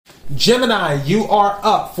Gemini, you are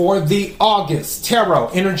up for the August Tarot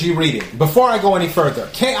Energy Reading. Before I go any further,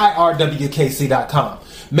 KIRWKC.com,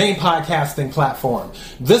 main podcasting platform.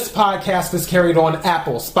 This podcast is carried on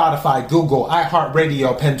Apple, Spotify, Google,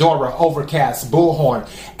 iHeartRadio, Pandora, Overcast, Bullhorn,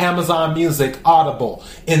 Amazon Music, Audible,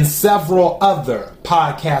 and several other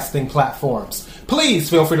podcasting platforms. Please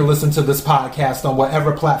feel free to listen to this podcast on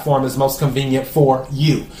whatever platform is most convenient for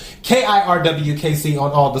you. KIRWKC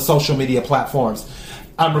on all the social media platforms.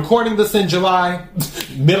 I'm recording this in July,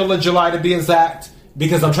 middle of July to be exact,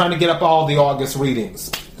 because I'm trying to get up all the August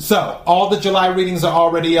readings. So, all the July readings are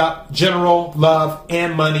already up. General, love,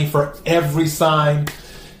 and money for every sign.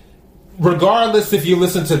 Regardless if you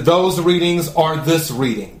listen to those readings or this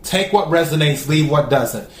reading, take what resonates, leave what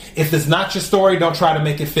doesn't. If it's not your story, don't try to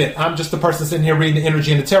make it fit. I'm just a person sitting here reading the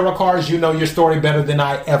energy and the tarot cards. You know your story better than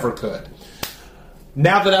I ever could.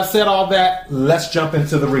 Now that I've said all that, let's jump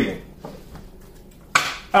into the reading.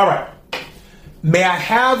 All right. May I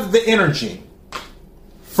have the energy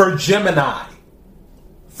for Gemini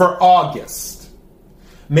for August?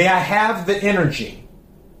 May I have the energy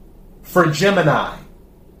for Gemini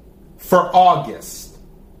for August?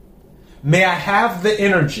 May I have the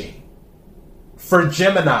energy for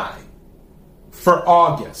Gemini for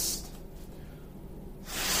August?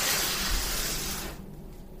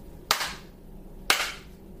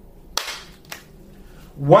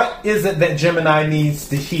 What is it that Gemini needs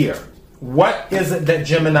to hear? What is it that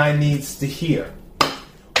Gemini needs to hear?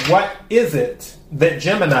 What is it that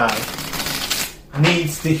Gemini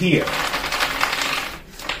needs to hear?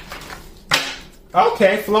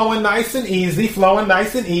 Okay, flowing nice and easy. Flowing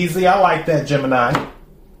nice and easy. I like that, Gemini.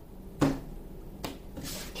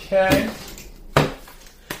 Okay.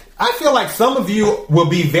 I feel like some of you will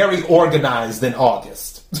be very organized in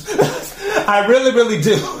August. I really, really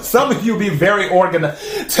do. Some of you be very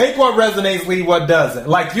organized. Take what resonates, leave what doesn't.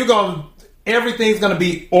 Like everything's gonna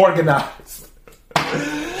be organized.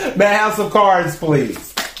 May I have some cards,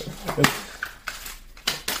 please?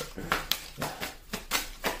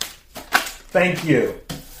 Thank you.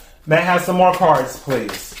 May I have some more cards,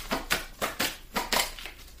 please?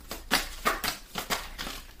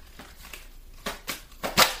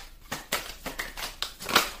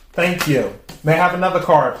 Thank you. May I have another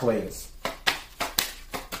card, please?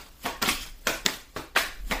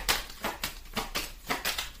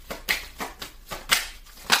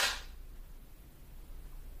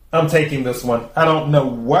 I'm taking this one. I don't know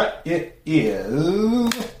what it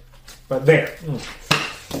is, but there.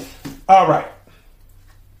 All right.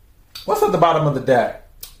 What's at the bottom of the deck?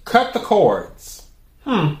 Cut the cords.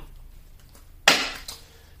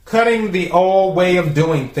 Cutting the old way of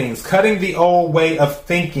doing things. Cutting the old way of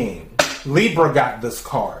thinking. Libra got this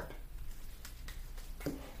card.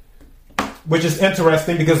 Which is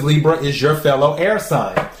interesting because Libra is your fellow air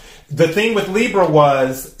sign. The thing with Libra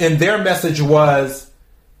was, and their message was,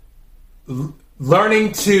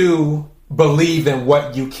 learning to believe in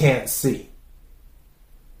what you can't see.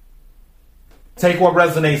 Take what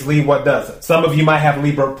resonates, leave what doesn't. Some of you might have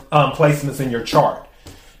Libra placements in your chart.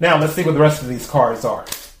 Now, let's see what the rest of these cards are.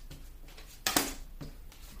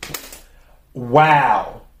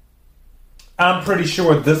 Wow. I'm pretty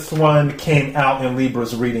sure this one came out in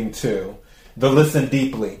Libra's reading too. The listen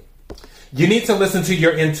deeply. You need to listen to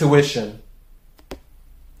your intuition.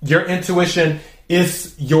 Your intuition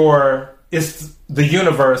is the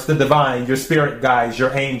universe, the divine, your spirit guides,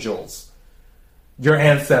 your angels, your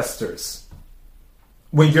ancestors.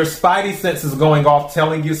 When your spidey sense is going off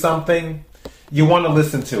telling you something, you want to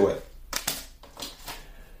listen to it.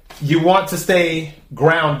 You want to stay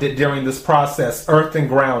grounded during this process, earth and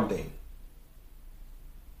grounding.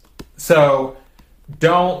 So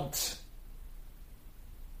don't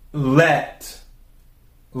let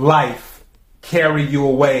life carry you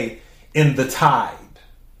away in the tide.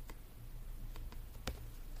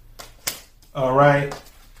 All right.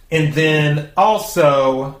 And then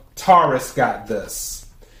also Taurus got this.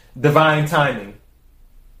 Divine timing.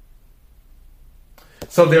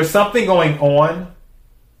 So there's something going on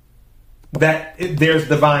that there's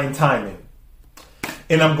divine timing.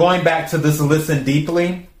 And I'm going back to this listen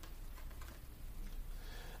deeply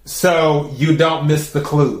so you don't miss the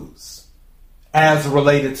clues as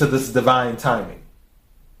related to this divine timing.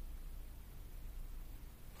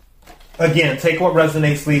 Again, take what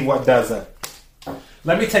resonates, leave what doesn't.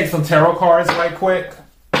 Let me take some tarot cards right quick.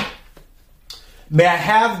 May I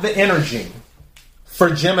have the energy for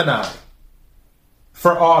Gemini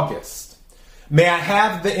for August? May I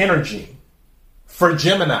have the energy for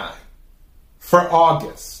Gemini for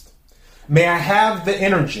August? May I have the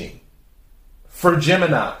energy for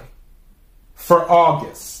Gemini for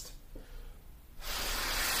August?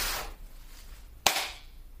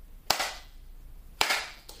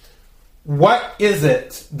 What is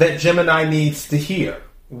it that Gemini needs to hear?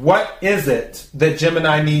 What is it that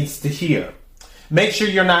Gemini needs to hear? Make sure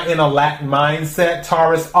you're not in a lack mindset.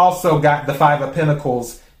 Taurus also got the Five of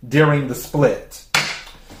Pentacles during the split.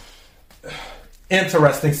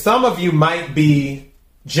 Interesting. Some of you might be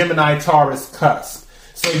Gemini Taurus cusp.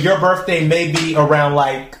 So your birthday may be around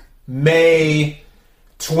like May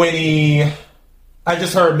 20. I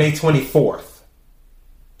just heard May 24th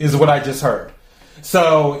is what I just heard.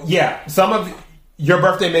 So yeah, some of your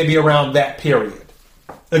birthday may be around that period.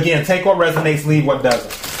 Again, take what resonates, leave what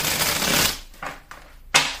doesn't.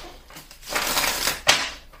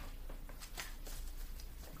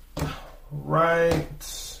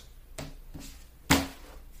 Right.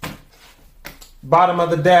 Bottom of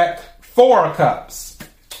the deck, Four of Cups.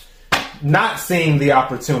 Not seeing the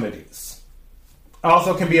opportunities.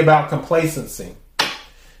 Also can be about complacency.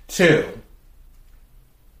 2.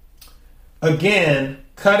 Again,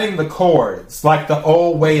 cutting the cords, like the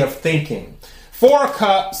old way of thinking. Four of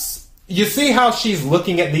Cups, you see how she's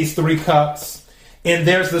looking at these 3 cups, and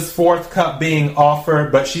there's this 4th cup being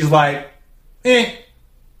offered, but she's like,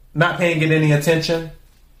 not paying it any attention.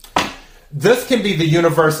 This can be the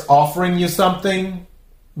universe offering you something,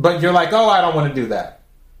 but you're like, oh, I don't want to do that.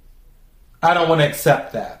 I don't want to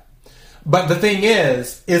accept that. But the thing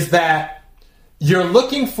is that you're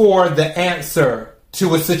looking for the answer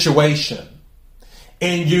to a situation,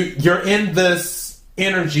 and you're in this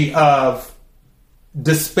energy of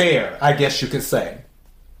despair, I guess you could say,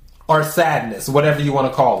 or sadness, whatever you want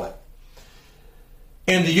to call it.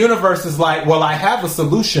 And the universe is like, well, I have a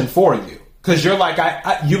solution for you. Because you're like,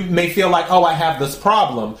 you may feel like, oh, I have this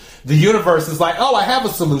problem. The universe is like, oh, I have a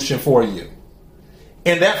solution for you.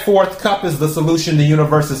 And that 4th cup is the solution the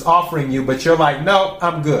universe is offering you. But you're like, no,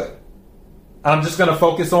 I'm good. I'm just going to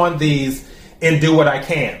focus on these and do what I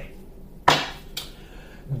can.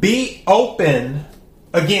 Be open.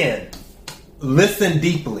 Again, listen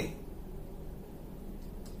deeply.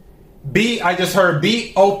 I just heard,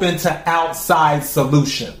 be open to outside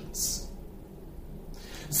solutions.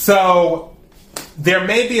 So there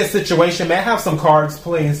may be a situation, may I have some cards,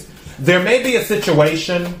 please? There may be a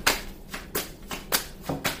situation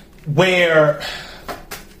where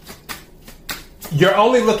you're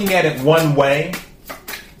only looking at it one way.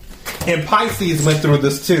 And Pisces went through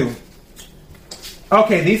this too.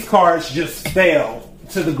 Okay, these cards just fell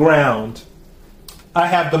to the ground. I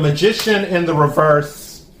have the Magician in the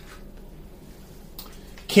reverse,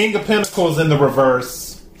 King of Pentacles in the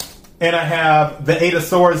reverse, and I have the Eight of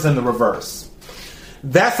Swords in the reverse.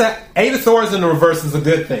 Eight of Swords in the reverse is a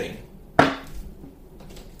good thing.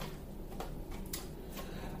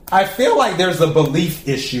 I feel like there's a belief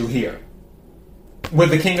issue here with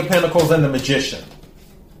the King of Pentacles and the Magician.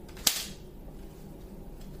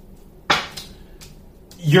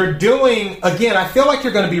 I feel like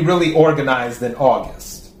you're going to be really organized in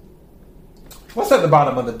August. What's at the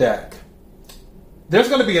bottom of the deck? There's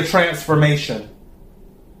going to be a transformation.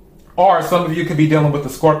 Or some of you could be dealing with the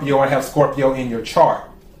Scorpio or have Scorpio in your chart.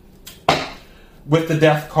 With the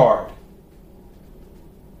Death card.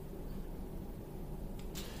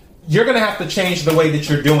 You're going to have to change the way that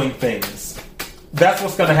you're doing things. That's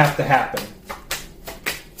what's going to have to happen.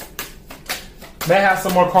 May I have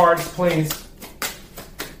some more cards, please?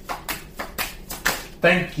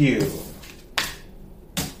 Thank you.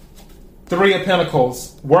 3 of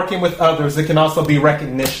Pentacles, working with others. It can also be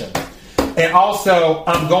recognition. And also,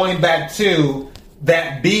 I'm going back to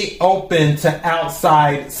that, be open to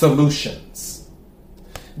outside solutions.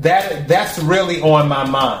 That's really on my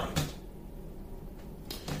mind.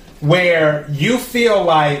 Where you feel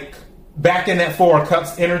like, back in that 4 of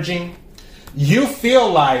Cups energy, you feel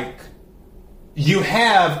like you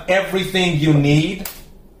have everything you need,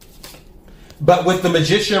 but with the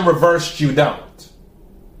Magician reversed, you don't.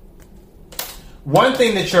 One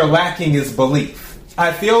thing that you're lacking is belief.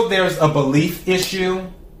 I feel there's a belief issue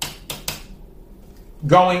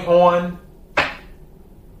going on.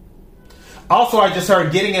 Also, I just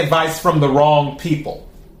heard getting advice from the wrong people.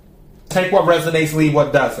 Take what resonates, leave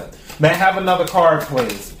what doesn't. May I have another card,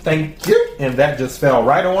 please? Thank you. And that just fell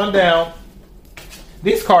right on down.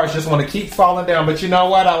 These cards just want to keep falling down, but you know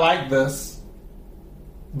what? I like this.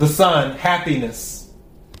 The Sun, happiness.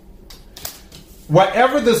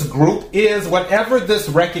 Whatever this group is, whatever this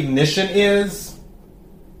recognition is,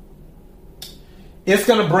 it's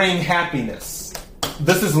going to bring happiness.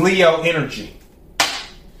 This is Leo energy.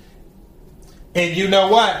 And you know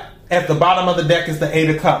what? At the bottom of the deck is the Eight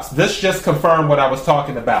of Cups. This just confirmed what I was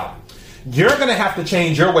talking about. You're going to have to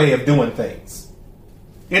change your way of doing things.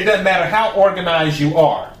 It doesn't matter how organized you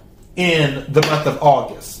are in the month of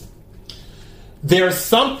August. there's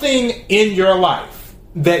something in your life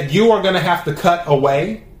that you are going to have to cut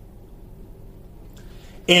away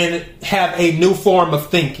and have a new form of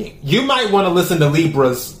thinking. You might want to listen to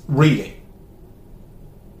Libra's reading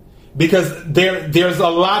because there's a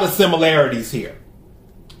lot of similarities here.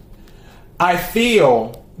 I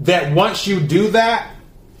feel that once you do that,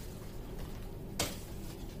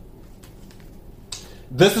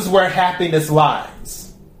 this is where happiness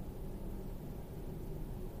lies.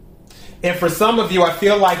 And for some of you, I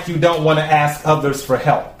feel like you don't want to ask others for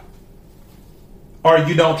help, or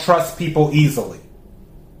you don't trust people easily.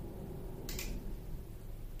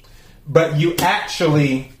 But you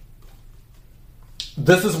actually,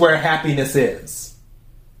 this is where happiness is.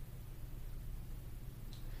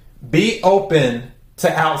 Be open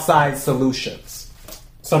to outside solutions.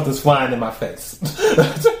 Something's flying in my face.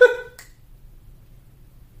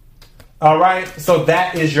 All right, so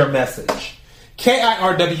that is your message.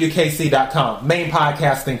 KIRWKC.com, main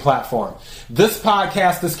podcasting platform. This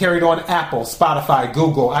podcast is carried on Apple, Spotify,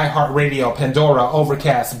 Google, iHeartRadio, Pandora,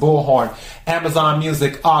 Overcast, Bullhorn, Amazon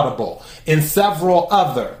Music, Audible, and several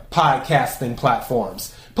other podcasting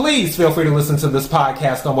platforms. Please feel free to listen to this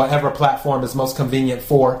podcast on whatever platform is most convenient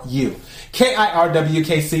for you.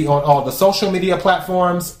 KIRWKC on all the social media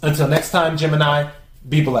platforms. Until next time, Gemini,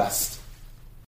 be blessed.